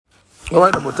All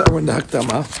right, we're in the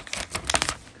Hakdama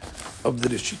of the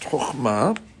Rishit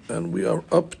Chochmah, and we are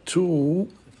up to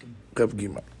Kav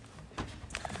Gimel.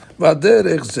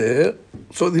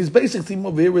 So his basic theme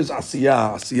over here is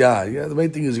asiyah. Yeah, the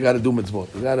main thing is you got to do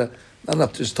mitzvot. You got to not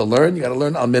enough just to learn. You got to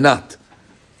learn al minat.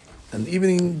 And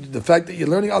even the fact that you're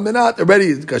learning al minat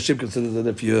already, Hashem considers it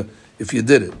if you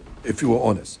did it, if you were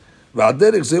honest.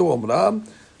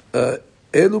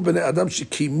 אלו בני אדם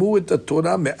שקיימו את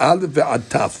התורה מאלף ועד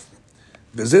תף.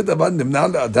 וזה דבר נמנע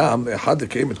לאדם, אחד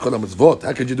לקיים את כל המצוות. How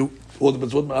could you do all the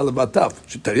מצוות מאלף ועד תף?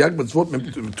 שתרי"ג מצוות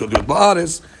מתודות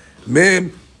בארץ, מהם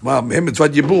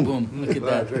מצוות ייבום.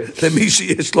 למי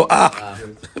שיש לו אח.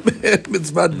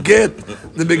 מצוות גט,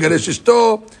 למגרש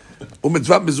אשתו,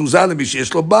 ומצוות מזוזה למי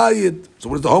שיש לו בית. זאת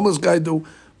אומרת, ההומלס guy do.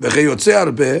 וכי יוצא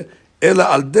הרבה, אלא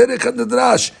על דרך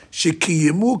הנדרש,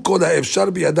 שקיימו כל האפשר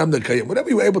בידם לקיים. Whatever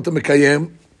you were able to מקיים,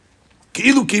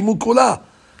 כאילו קיימו כולה.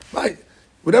 Right?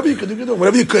 Whatever you can do,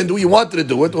 whatever you can do, you wanted to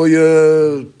do it, or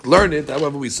you learn it,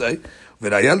 however we say.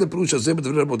 וראיה לפירוש הזה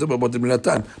בדברי רבותינו ברבות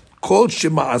מילתן. כל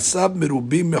שמעשיו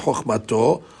מרובים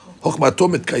מחוכמתו, חוכמתו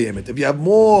מתקיימת. If you have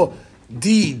more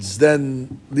deeds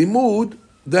than לימוד,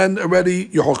 then already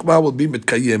your חוכמה will be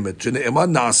מתקיימת. שנאמר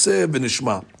נעשה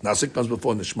ונשמע. נעשה comes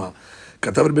before נשמע.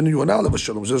 כתב רבנו יונה עליו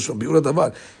השלום, זה שם ביאור הדבר.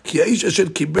 כי האיש אשר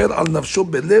קיבל על נפשו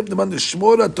בלב למען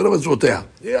לשמור על התורה ומצוותיה.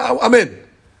 אמן.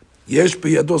 יש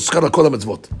בידו שכר על כל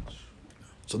המצוות.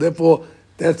 So therefore,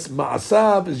 that's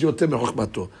מעשיו is יותר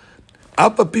מחוכמתו.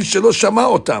 אף על פי שלא שמע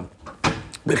אותם.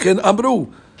 וכן אמרו,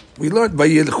 we learned,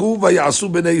 וילכו ויעשו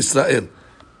בני ישראל.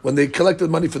 When they collected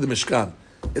money for the Mishkan,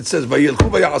 it says,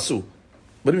 וילכו ויעשו.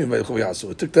 What do you mean וילכו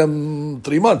ויעשו? It took them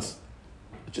 3 months.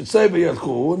 It should say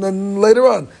וילכו, and then later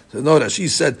on. So no, she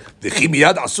said, וכי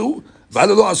מיד עשו,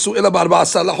 ואלה לא עשו אלא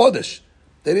ב14 לחודש.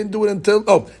 They didn't do it until,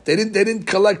 they didn't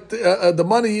collect the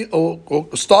money or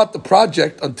start the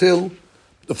project until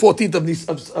the 14th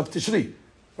of Tishri.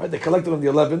 Right? They collected on the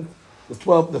 11th, the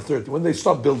 12th, the 13th. When they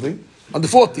start building, on the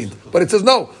 14th. But it says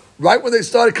no. Right when they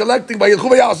started collecting, וילכו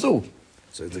ויעשו.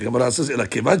 So the Gemara says, אלא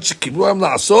כיוון שקיבלו הם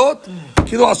לעשות,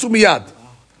 כי לא עשו מיד.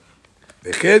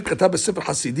 וכן כתב בספר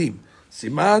חסידים,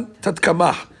 סימן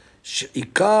תתקמח,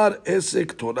 שעיקר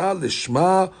עסק תורה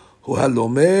לשמה הוא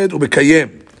הלומד ומקיים.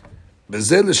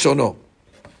 וזה לשונו.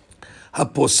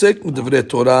 הפוסק מדברי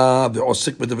תורה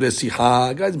ועוסק מדברי שיחה.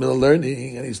 Guy's been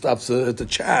learning and he stops to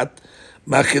chat.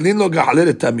 מאכילים לו גחלי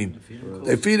רתמים.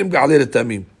 They feed him גחלי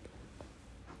רתמים.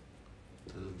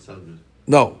 Doesn't sound good.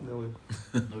 No.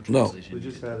 No. We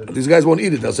just had it. These guys won't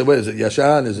eat it. They'll say, what is it?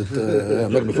 Yashan? Is it,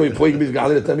 before you give me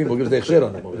ga'alir tamim, we'll give the ekshir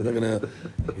on them. They're going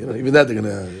to, even that, they're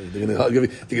going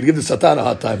to give the Satan a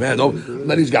hard time. Man, no,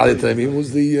 not these ga'alir tamim.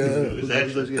 Who's the,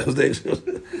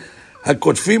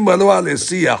 הקוטפים בנו על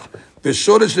השיח,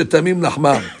 ושורש לתמים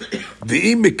לחמם.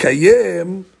 ואם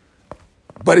מקיים,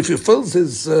 but if he fills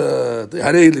his,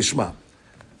 הרי לשמה.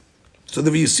 So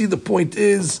that you see the point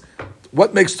is,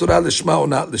 what makes Torah לשמה or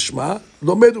not לשמה?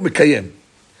 לומד ומקיים.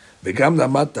 וגם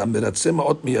למדת, מרצה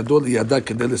מעות מידו לידה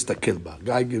כדי להסתכל בה.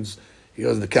 Guy gives, he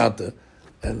goes in the counter,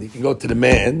 and he can go to the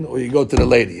man, or you go to the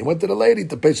lady. He went to the lady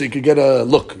to pay so you could get a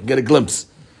look, get a glimpse.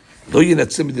 לא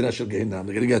ינצא מדינה של גיהנם,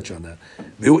 they're going to get you on that.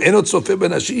 והוא אינו צופה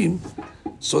בנשים,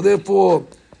 so therefore,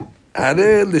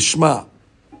 הרי לשמה.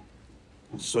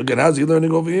 So again, how's he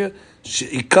learning over here?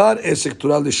 שעיקר עסק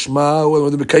תורה לשמה הוא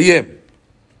מקיים.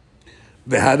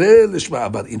 והרי לשמה,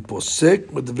 אבל אם פוסק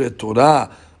מדברי תורה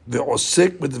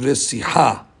ועוסק מדברי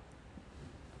שיחה,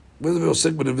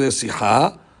 ועוסק מדברי שיחה,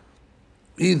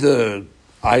 either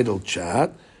idle chat,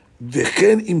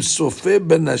 וכן אם סופה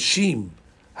בנשים,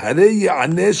 הרי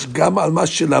יענש גם על מה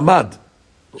שלמד.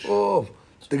 Oh,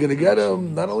 they're going to get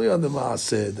him not only on the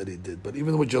maaseh that he did, but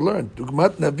even what you learned.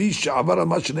 דוגמת נביא שעבר על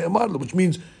מה שנאמר לו, which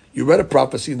means you read a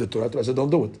prophecy in the Torah, I said, don't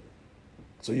do it.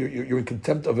 So you're in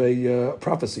contempt of a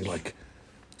prophecy, like.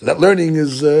 So that learning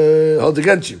is held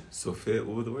against you. Sofeh,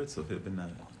 what were the words? Sofeh ben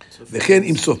וכן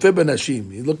אם סופה בנשים,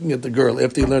 he's looking at the girl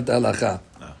after he learned the halacha.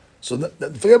 So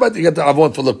forget about you get the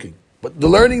avon for looking. But the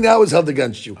learning now is held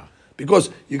against you.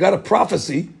 Because you got a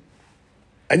prophecy,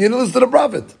 and you didn't listen to the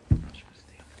prophet.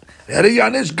 הרי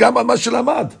יענש גם על מה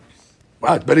שלמד.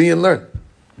 Right, better you didn't learn.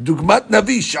 דוגמת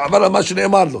נביא שעבר על מה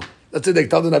שנאמר לו. Let's say they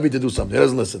tell the Navi to do something, he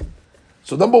doesn't listen.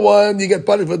 So number one, you get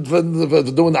punished for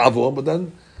doing the avon, but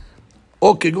then,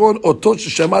 או כגון אותו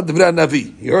ששמע דברי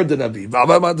הנביא, he heard the נביא,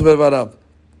 ועבר מה דבריו,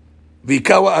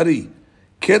 והיכה הארי,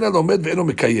 כן הלומד ואינו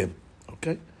מקיים.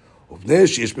 אוקיי? ובני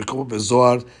שיש מקומו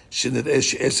בזוהר, שנראה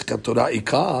שעסק התורה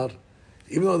עיקר,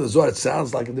 even though in the Zohar it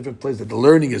sounds like a different place that the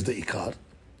learning is the ikar,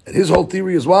 and his whole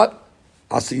theory is what?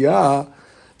 Asiyah.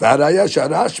 V'haraya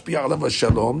sharash pi'alav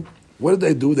shalom. What did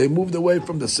they do? They moved away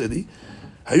from the city,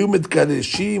 היו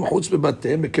מתקדשים חוץ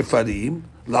בבתיהם בכפרים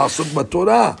לעסוק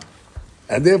בתורה.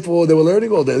 And therefore they were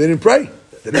learning all day. They didn't pray.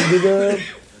 They didn't do the...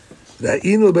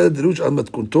 ראינו לבית הדרוש על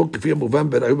מתכונתו כפי המובן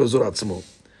בראיו באזור עצמו.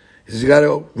 You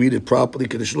gotta read it properly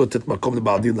כדי שלא לתת מקום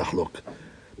לבעל דין לחלוק.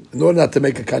 In order not to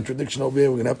make a contradiction over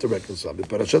here, we're going to have to reconcile.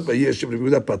 בפרשת וישב רבי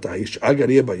יהודה פתח, הישאג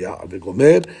אריה ביער,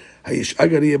 וגומר,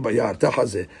 הישאג אריה ביער, תחת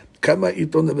זה, כמה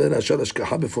עיתון לבן אשר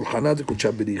השכחה בפולחנה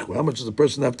דקודשה בריחו. How much does a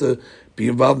person have to be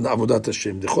involved in עבודת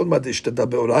השם? דכל מה דשתדע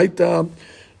באורייתא,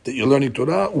 that you're learning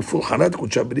Torah, ופולחנה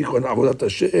דקודשה בריחו, in עבודת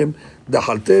השם,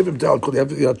 דחלתה ומתאר על כל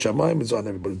יראת שמיים, וזו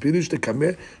הנביא. אבל פירוש תקמה,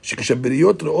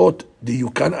 שכשבריות ראות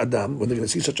דיוקן אדם, when they're going to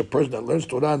see such a person that learns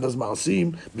Torah and does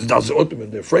מעשים, מזדעזעות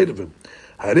ממנו, they're afraid of him.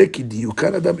 הרי כי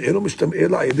דיוקן אדם אינו משתמע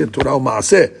אלא על ידי תורה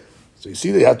ומעשה. So you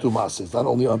see they had to do מעשה, it's not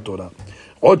only on Torah.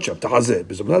 עוד שם, תחזה,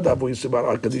 בזמנת אבו יסבר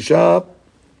על קדישה,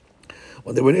 when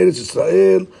they were in Eretz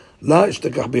Israel, לה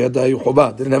אשתכח בידי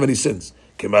חובה, they didn't have any sins.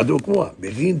 כמעדו כמוה,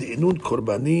 בגין דעינון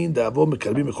קורבנין, דאבו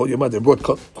מקרבים בכל יומה, they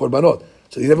brought קורבנות.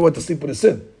 So they never went to sleep with a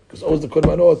sin, because always the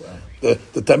קורבנות,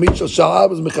 the תמיד של שעה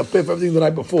was מחפף everything the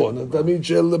night before, and the תמיד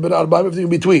של בן 40, everything in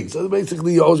between. So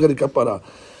basically you always got to כפרה.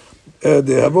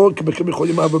 דאבו בכל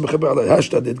יומה ומחפף עלי,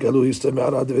 השתדד גלו, הסתמע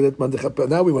עלה, דבדת מן דחפר.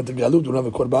 Now we went to גלות, we don't have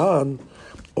a קורבן,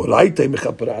 אורייתא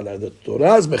מחפר עלי, the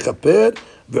Torah is מחפר,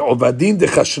 ועובדין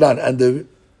דחשרן, and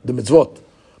the מצוות.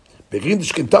 בגין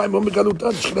דשכנתה עמו מגלותה,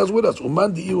 דשכנה is with us.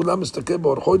 אומן דאי עולם מסתכל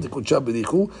באורחוי דקודשה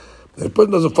בריחו, the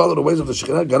person doesn't follow the ways of the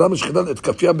שכנה, גרם לשכנה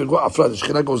להתקפיה ברגוע עפרה,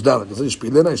 the goes down, זה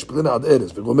ישפילנה עד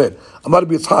ארץ, וגומר. אמר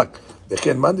ביצחק,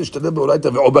 וכן, מן דשתדל באורייתא,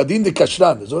 ועובדין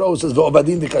דקשרן, זה לא עושה,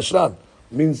 ועובדין דקשרן,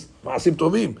 means מעשים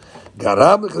טובים.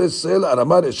 גרם לכנסת ישראל,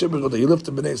 הרמה ישב בגוד, he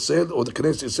lifted בני ישראל, או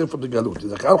לכנסת ישראל from the גלות.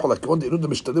 זה כאן חולה, כמון דעינות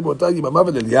דמשתדל באותה יממה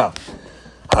ולליה.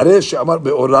 הרי שאמר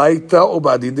באורייתא,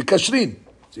 עובדין דקשרין.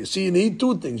 So you see, you need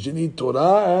two things. You need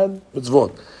Torah and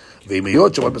mitzvot.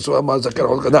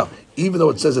 Even though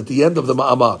it says at the end of the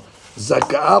Ma'amar,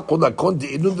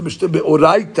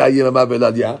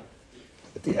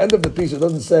 at the end of the piece, it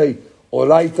doesn't say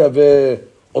Oraita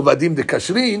ve'ovadim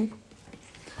dekashrin.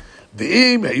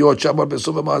 ואם היות שאמר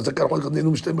בסוף המאמר, זכר חול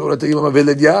קדנינו משתה מאורייתא יממה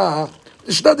ולדיה,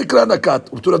 לשנה דקרא נקט,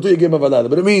 ובתורתו יגיע מבללה.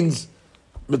 But it means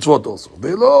mitzvot also.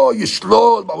 ולא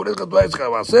ישלול, בעבודת כתובה יצחק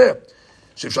ועשה.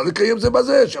 שאפשר לקיים זה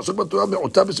בזה, שעסוק בתורה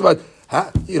מעוטה בסביבת. You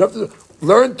have to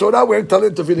learn Torah wearing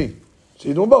talent tefillin. So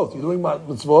you're doing both. You're doing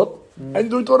mitzvot and you're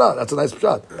doing Torah. That's a nice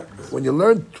shot. When you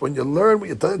learn with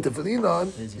your talent tefillin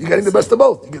on, you're getting the best of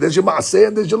both. There's your maaseh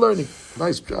and there's your learning.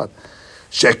 Nice shot.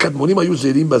 שהקדמונים היו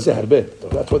זהירים בזה הרבה.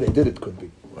 That's why they did it, could be.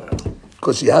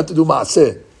 Because you have to do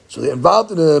maaseh. So they're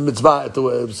involved in a mitzvah at the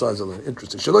besides of it.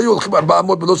 Interesting. שלא יהיו הולכים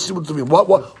 400 ולא סימון טובים.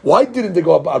 Why didn't they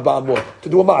go up 400? To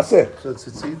do a maaseh. So it's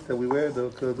a seat that we wear.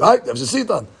 Right? There's a seat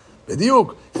on.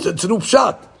 בדיוק. It's a new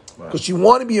shot. Because you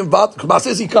want to be involved. Because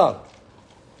maaseh is ikar.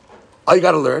 All you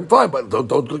got to learn. Fine, but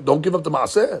don't give up the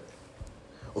maaseh.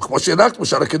 וכמו שהנקת,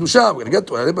 משל הקדושה, we're going to get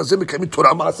to it. הרי בזה מקיימים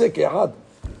תורה מעשה כאחד.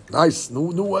 Nice.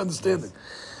 New understanding.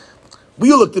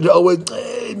 We looked at it always,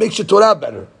 it makes your Torah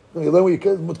better. You learn what you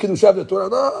can, Kiddushah the Torah,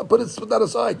 no, put that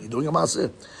aside. You're doing a maaseh.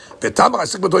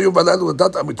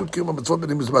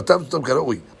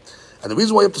 And the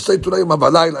reason why you have to say Torah Yom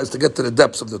HaValayla is to get to the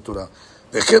depths of the Torah.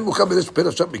 וכן מוכן בזה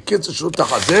שפרש שם מקצר שלא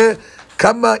תחזה,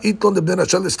 כמה איתון לבני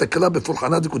נשל להסתכלה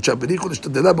בפולחנה דקודשה בריחו,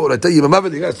 להשתדלה באורייתא יממה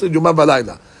ולילה, להסתכל יומם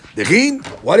ולילה. וכן,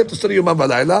 why do you have to study יומם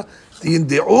ולילה?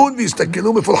 ינדעון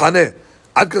ויסתכלו בפולחנה.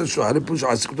 עד כדי שואלים פה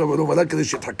שעסקותו בעולם ולילה, כדי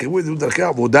שיתחכמו את דרכי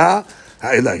העבודה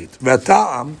האלהית.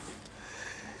 והטעם,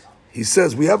 he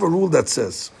says, we have a rule that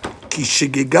says, כי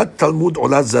שגיגת תלמוד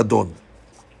עולה זדון.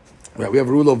 We have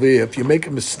a rule over here, if you make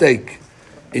a mistake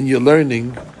in your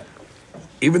learning,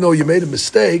 even though you made a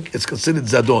mistake, it's considered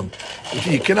zadon.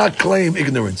 You cannot claim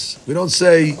ignorance. We don't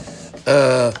say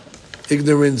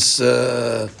ignorance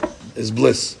is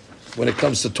bliss when it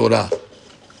comes to Torah.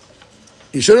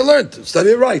 You should have learned.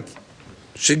 Study it right.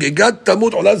 שגיגת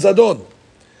תלמוד עולה זדון.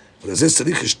 ולזה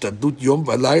צריך השתדלות יום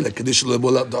ולילה כדי שלא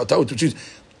יבוא לטעות.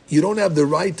 You don't have the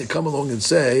right to come along and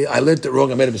say, I learned it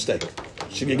wrong, I made a mistake.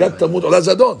 שגיגת תלמוד עולה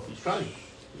זדון.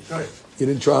 You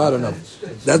didn't try hard enough.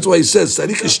 That's why he says,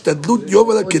 צריך השתדלות יום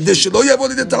ולילה כדי שלא יבוא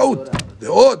לידי טעות.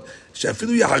 ועוד,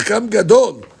 שאפילו יחכם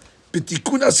גדול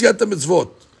בתיקון עשיית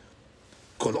המצוות.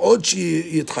 כל עוד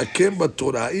שיתחכם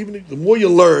בתורה, even the more you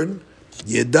learn,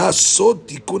 ידע סוד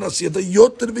תיקון עשייתה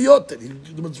יותר ויותר.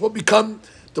 The mitzvot become,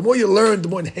 the more you learn, the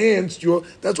more enhanced you're,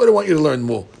 that's why I want you to learn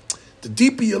more. The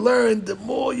deeper you learn, the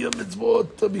more your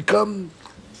mitzvot become,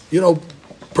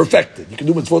 perfected. You can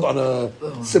do mitzvot on a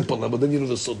simple level, then you know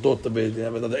the sodot of it, you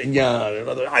have another inyan,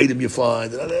 another item you find,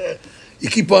 you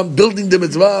keep on building the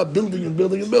mitzvah, building and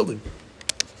building and building.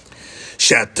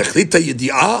 שהתכלית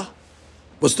הידיעה,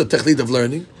 what's the תכלית of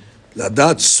learning?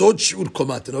 לדעת סוד שיעור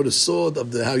קומה, to know the sword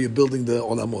of how you're building the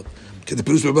עולמות. כדי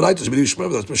פירוש בברייתא, שבלי ישמעאל,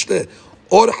 וזה משתה,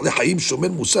 אורח לחיים שומר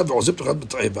מוסר ועוזב תורת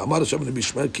בתרעב, ואמר השם לנביא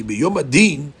ישמעאל, כי ביום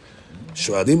הדין,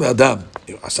 שואלים האדם,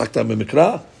 עסקת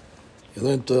במקרא,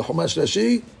 ידעת חומש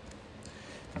ראשי,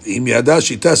 ואם ידע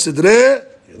שיטה סדרה,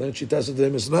 ידעת שיטה סדרה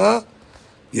מסנה,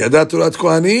 ידע תורת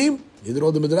כהנים, ידע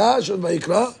עוד המדרש, עוד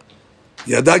ויקרא,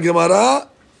 ידע גמרא,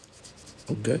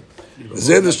 אוקיי,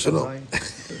 וזה לשונו.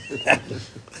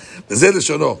 וזה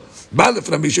לשונו. בא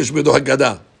לפני מי שיש בידו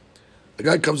הגדה. The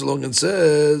guy comes along and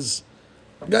says,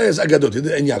 guy has אגדות,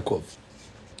 אין יעקב.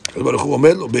 אז ברוך הוא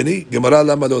אומר לו, בני, גמרא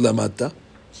למה לא למדת?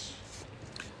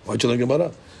 מה שלא גמרא?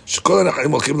 שכל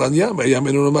הנחלים הולכים לעניין, הים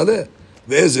אינו מלא.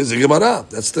 ואיזה? זה גמרא.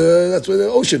 That's where the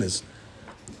ocean is.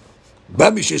 בא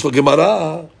מי שיש לו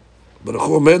גמרא, ברוך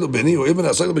הוא אומר לו, בני, הוא אבן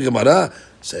עסק בגמרא,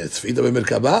 צפית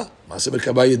במרכבה? מעשה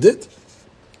מרכבה ידית?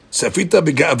 צפית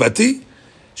בגאוותי?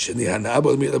 שאני הנאה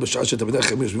בו אלא בשעה שתלמידי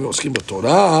החכמים יושבים ועוסקים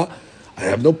בתורה, I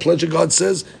have no pleasure, God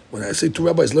says, when I say two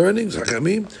rabbis learning,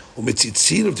 חכמים,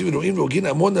 ומציצים ובטים ונועים והוגין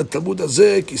המון התלמוד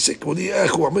הזה, כיסא כבודי,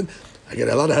 איך הוא עמד, I get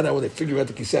a lot of hand when they figure out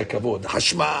the כיסא הכבוד,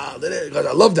 חשמל,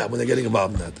 I love that when they're getting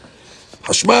involved in that.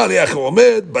 חשמל, איך הוא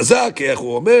עומד, בזק, איך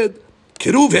הוא עומד,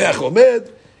 קירוב, איך הוא עומד,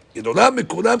 גדולה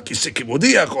מכולם, כיסא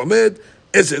כבודי, איך הוא עומד,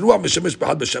 איזה רוח משמש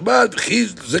באחד בשבת, וכי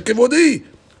זה כבודי,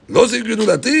 לא זה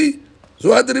גדולתי,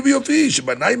 זו הדרבי יופי,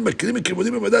 שבניים מכירים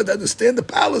מכיבודים במדע, to understand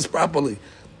the palace properly.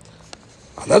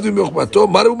 עליו ומחמתו,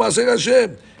 מה ראו מעשה השם?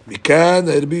 מכאן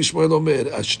הרבי ישמעאל אומר,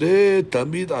 אשרי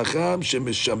תלמיד חכם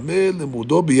שמשמר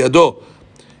לימודו בידו,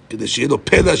 כדי שיהיה לו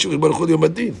פלא שהוא יברוך הוא ליום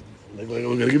הדין. We're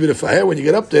going to give you the fire when you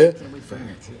get up there.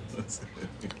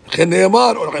 לכן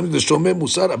נאמר, הולכים לשומר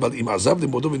מוסר, אבל אם עזב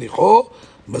לימודו וניחו,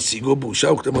 משיגו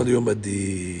בושה וכתמה ליום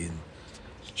הדין.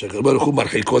 שהקדוש הוא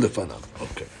מרחיקו לפניו.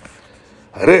 אוקיי.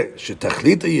 הרי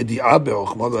שתכלית הידיעה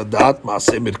בחוכמה לדעת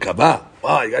מעשה מרכבה,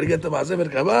 יגע את המעשה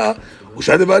מרכבה,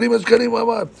 ושהדברים הזכרים הוא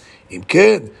אמר, אם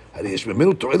כן, הרי יש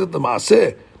ממנו תועלת למעשה.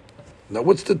 Now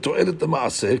what's the תועלת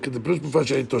למעשה? כי זה פרוש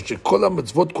מפרש איתו שכל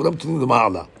המצוות כולם תונים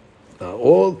למעלה. How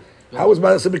is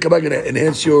מעשה מרכבה going to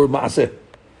enhance your מעשה?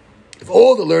 If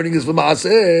all the learning is for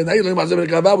מעשה, now you learn מעשה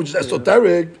מרכבה, which is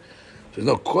esoteric, so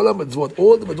no, כל המצוות,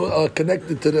 all the מצוות are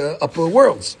connected to the upper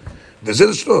worlds. וזה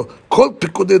לשנו, כל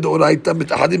פיקודי דאורייתא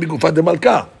מתאחדים בגופה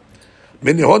דמלכה.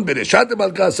 מניהון ברשת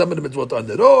דמלכה, שם מצוות על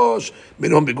ראש,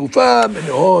 מניהון בגופה,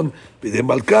 מניהון בידי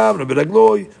מלכה,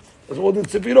 ברגלוי, אז עוד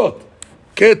ספירות.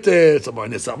 כתר, סמר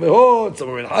נסח והוד,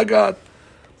 סמר חגת.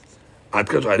 עד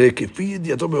כזה, הרי כפי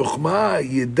ידיעתו בחוכמה,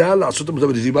 ידע לעשות את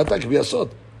המצוות בדיבתה כפי הסוד.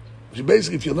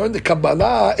 Basically, if you learn the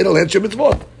Kabbalah, it'll enhance your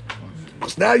mitzvot.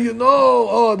 Because now you know,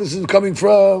 oh, this is coming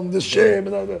from this shame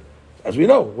and all that. As we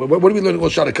know, what are we learning?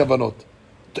 Rosh Hashanah Kavanot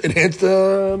to enhance the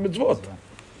mitzvot.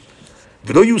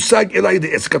 V'lo yusag elai de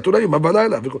eskaturayim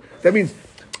habalayla. That means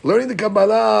learning the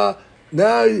Kabbalah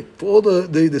now for all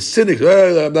the cynics.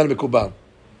 I'm not a mekubal.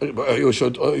 You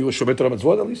shomet Torah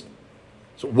mitzvot at least.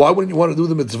 So why wouldn't you want to do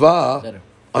the mitzvah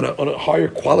on a higher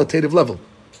qualitative level?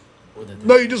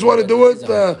 No, you just want to do it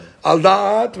al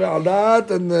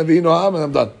da'at and v'hinoam and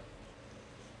I'm done.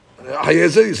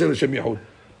 Hayezeh you say l'shem yahud.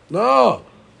 No.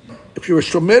 If you're a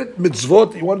shomer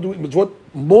mitzvot, you want to do mitzvot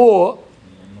more.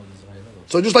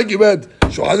 So just like you read,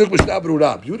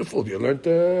 beautiful, you learned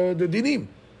the dinim.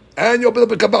 And you opened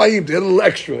up a kabba'im to get a little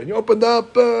extra. And you opened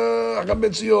up Hakam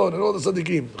Ben Zion and all the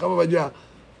tzaddikim.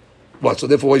 What, so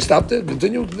therefore you stopped it?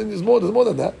 Continue? There's more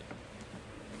than that.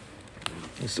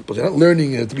 You're not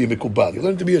learning to be a mikubal. You're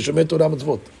learning to be a shomer Torah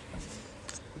mitzvot.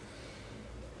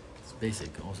 It's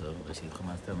basic also. It's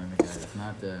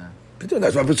not...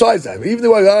 That's why besides that, even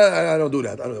though I don't do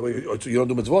that, so you don't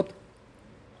do mitzvot?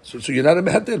 So you're not a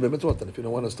mehatel by mitzvot, then if you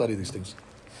don't want to study these things.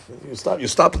 You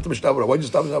stop at the Mishnah Berurah. Why did you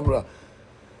stop at the Mishnah Berurah?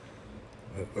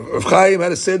 Rav Chaim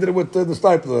had a seder with the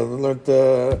disciple and learned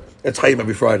Etz Chaim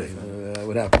every Friday.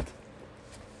 What happened?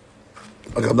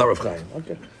 Okay, I'm not Rav Chaim.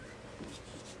 Okay.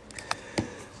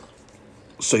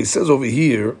 So he says over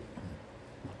here,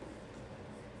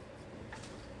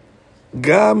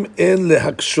 גם אין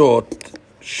להקשות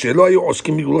שלא היו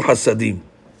עוסקים בגבול חסדים.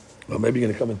 Well, maybe you're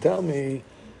going to come and tell me,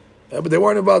 but they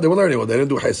weren't involved, they were learning, they didn't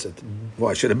do חסד.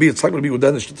 Why? שרבי יצחק ורבי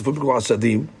יהודה נשתתפו בגבול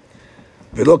חסדים,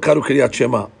 ולא קראו קריאת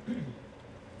שמע.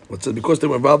 Because they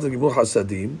were involved in גבול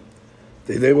חסדים,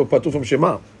 they were פטור from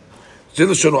שמע. זה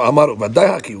לשונו אמר, ודאי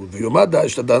הקיוד, ויומדה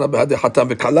השתדלנה בהדי חתם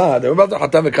וקלה, they were involved in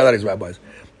חתם וקלה, these rabbis.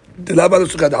 The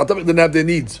rabbis didn't have their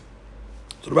needs.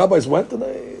 So the rabbis went and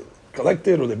they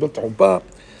collected, or they built a chuppah.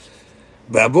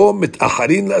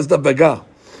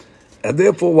 And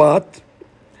therefore what?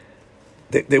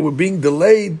 they were being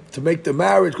delayed to make the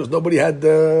marriage because nobody had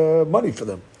money for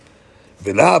them.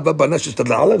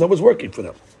 No was working for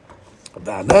them. A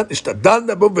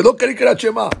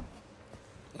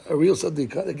real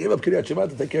Sadiq, they gave up Kiryat Shema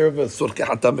to take care of Surki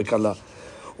Hatam Mekala.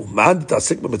 ומן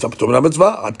תעסק במצווה פתאום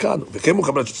למצווה, עד כאן. וכן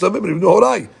מוכן שצווה ולבנו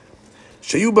הוריי.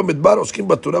 שיהיו במדבר עוסקים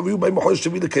בתורה ויהיו באים בחודש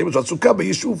שביעי לקיים את הסוכה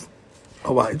ביישוב.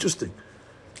 Oh, wow, interesting.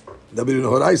 Rabbi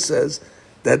Horai says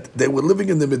that they were living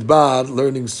in the midbar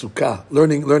learning sukkah,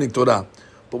 learning Torah.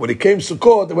 But when it came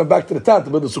Sukkot, they went back to the town to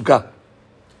build the sukkah.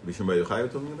 מישהו ביוחאי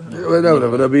יותר מזה?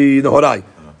 No, Rabbi Horai,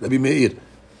 Rabbi Meir.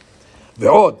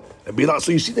 ועוד,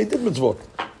 so you see they did mitzvot.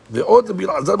 ועוד רבי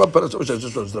אלעזר בפרשה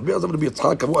ושש רבי אלעזר ורבי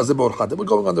יצחק קבעו אז זה באורחה. They were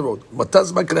going on the road. מתי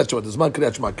זמן קריאת שמע? זמן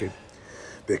קריאת שמע כן.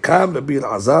 וקם רבי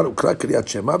אלעזר וקרא קריאת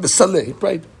שמע וסלה, he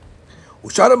prayed.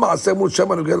 ושאר המעשה מול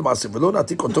שם הנוגע למעשה ולא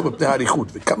נעתיק אותו בפני האריכות.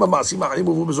 וכמה מעשים אחרים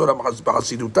הובאו בזור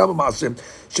בחסידותם המעשים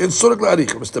שאין צורך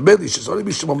להאריך. מסתבר לי שזור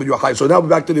רבי שמעון בן יוחאי. So now we're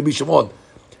back to רבי שמעון.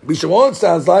 רבי שמעון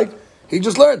sounds like he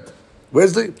just learned.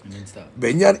 Where's the?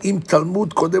 בעניין אם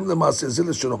תלמוד קודם למעשה זה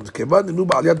לשונו. כיוון נמנו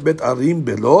בעליית בית ערים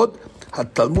בלוד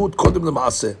התלמוד קודם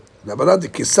למעשה. להבנת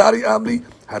קיסרי אמרי,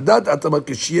 הדת אתה אומר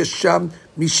כשיש שם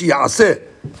מי שיעשה.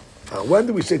 When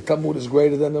do we say Talmud is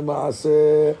greater than the מעשה?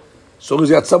 So as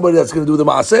you have somebody that's going to do the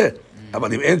מעשה.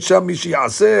 אבל אם אין שם מי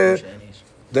שיעשה,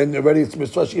 then already it's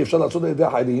מצווה שאי אפשר לעשות את זה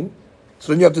חיילים. So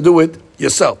then you have to do it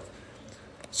yourself.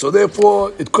 So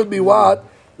therefore, it could be what?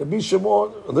 The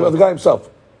Shimon, the guy himself.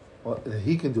 Well,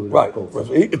 he can do it. Right.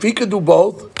 Both. If he can do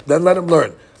both, then let him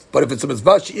learn. But if it's a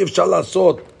mitzvah she'if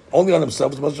shalasot only on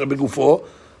himself,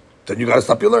 then you got to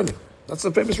stop your learning. That's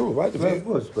the famous rule, right? Right, of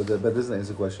course, but that doesn't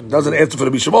answer the question. Doesn't answer for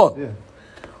the Shimon. Yeah.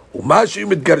 ומה שיהיו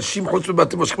מתגרשים חוץ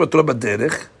מבתים עוסקים בתורה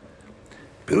בדרך,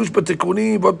 פירוש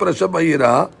בתיקונים ועוד פרשה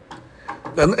בהירה,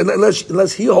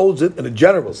 unless he holds it in a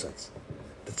general sense.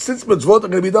 That since mitzvot are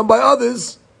going to be done by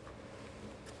others,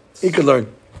 he can learn.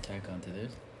 Tack onto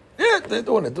this. Yeah, they're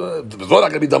doing it. The mitzvot are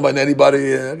going to be done by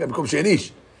anybody, במקום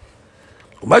שאיניש.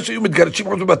 ומה שיהיו מתגרשים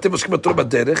חוץ מבתים עוסקים בתורה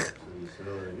בדרך,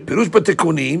 פירוש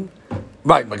בתיקונים,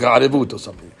 ערבות or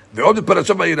something. ועוד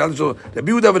בפרשה בהירה,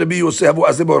 רבי יהודה ורבי יוסי אבו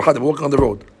עזי באורחד, הם walking on the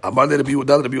road. אמר לרבי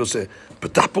יהודה לרבי יוסי,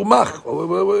 פתח פומח,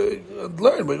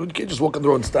 learn, you can't just walk on the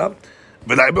road and stop.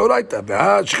 ולאי באורייתא,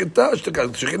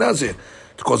 שכינה זה.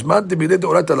 כל זמן דמילי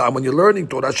דאורייתא לעם, when you're learning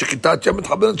תורה, שכיתה שם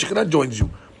מתחברת, שכינה joins you.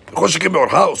 בכל שכין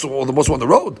באורחה, also the most on the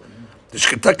road.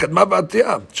 שכיתה קדמה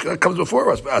ועתיה, שכינה comes before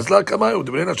us, ואז לה כמה היו,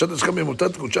 דמילי נשת עסקה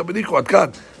ממותת, קודשה בניקו, עד כאן.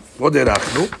 ועוד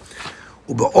הארכנו.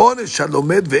 ובעונש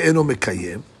הלומד ואינו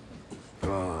מקיים,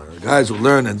 guys who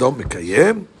learn and don't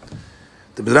מקיים,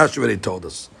 the Midrash already told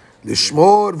us,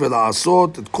 לשמור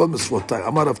ולעשות את כל מצוותיי.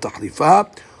 אמר רב תחליפה,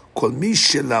 כל מי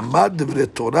שלמד דברי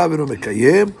תורה ואינו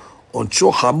מקיים,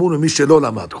 עונשו חמור ממי שלא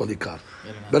למד, כל עיקר.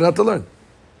 better not to learn.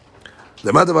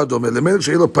 למה דבר דומה? למלך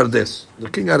שיהיה לו פרדס. The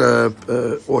king had a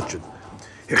orchard.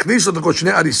 הכניס אותו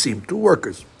שני אריסים, two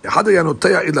workers. אחד היה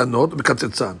נוטע אילנות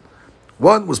ומקצצן.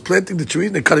 One was planting the trees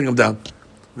and they're cutting them down.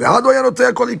 ואחד היה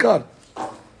נוטע כל עיקר.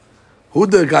 Who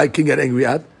the guy king get angry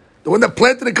at? The one that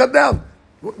planted and cut down.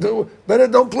 Better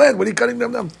don't plant. When are you cutting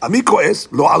them down? עמי כועס,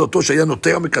 לא על אותו שהיה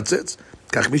נוטע ומקצץ,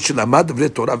 כך מי שלמד דברי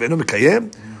תורה ואינו מקיים,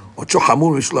 עונשו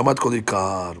חמור מי שלמד כל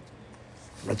עיקר.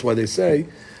 That's why they say,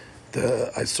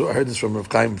 I heard this from Rav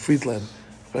Chaim Friedland.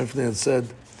 Chaim Friedland said,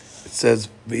 it says,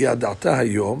 וידעת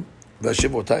היום,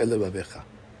 והשיב אותה אל לבביך.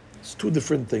 It's two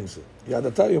different things.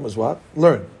 ידעת היום is what?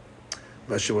 Learn.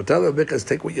 והשיב אותה אל לבביך is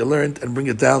take what you learned and bring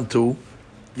it down to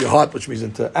your heart, which means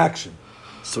into action.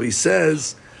 So he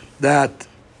says that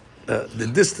the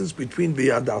distance between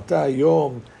V'yadata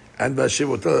Yom and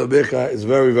V'ashivota Lebecha is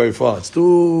very, very far. It's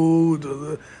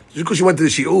too... Just because you went to the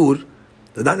shiur,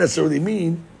 does not necessarily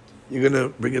mean you're going to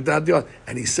bring it down to your heart.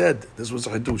 And he said, this was a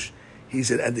Hadush, he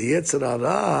said, and the Yetzer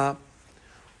Hara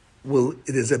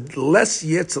it is a less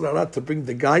Yetzer Hara to bring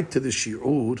the guy to the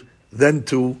shiur than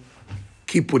to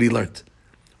keep what he learned.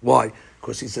 Why?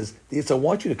 Because he says, I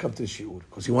want you to come to the shiur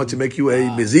because he wants to make you a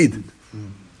mezid.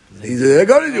 He said, I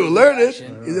got to learn it.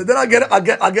 He said, then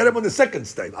I'll get him on the second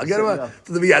stage. I'll get him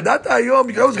to the V'yadat Hayom.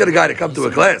 You can always get a guy to come to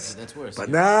a class. That's worse. But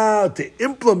now to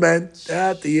implement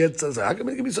that, the Yetzer says, how come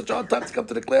it give me such a hard time to come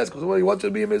to the class? Because he wants you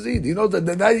to be a mezid. He knows that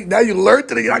now you learned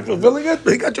it and you're not fulfilling it,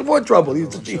 but he got you more trouble.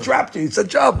 He trapped you. He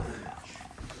set you up.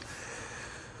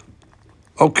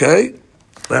 Okay,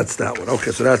 that's that one.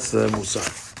 Okay, so that's the Musar.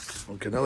 Okay, now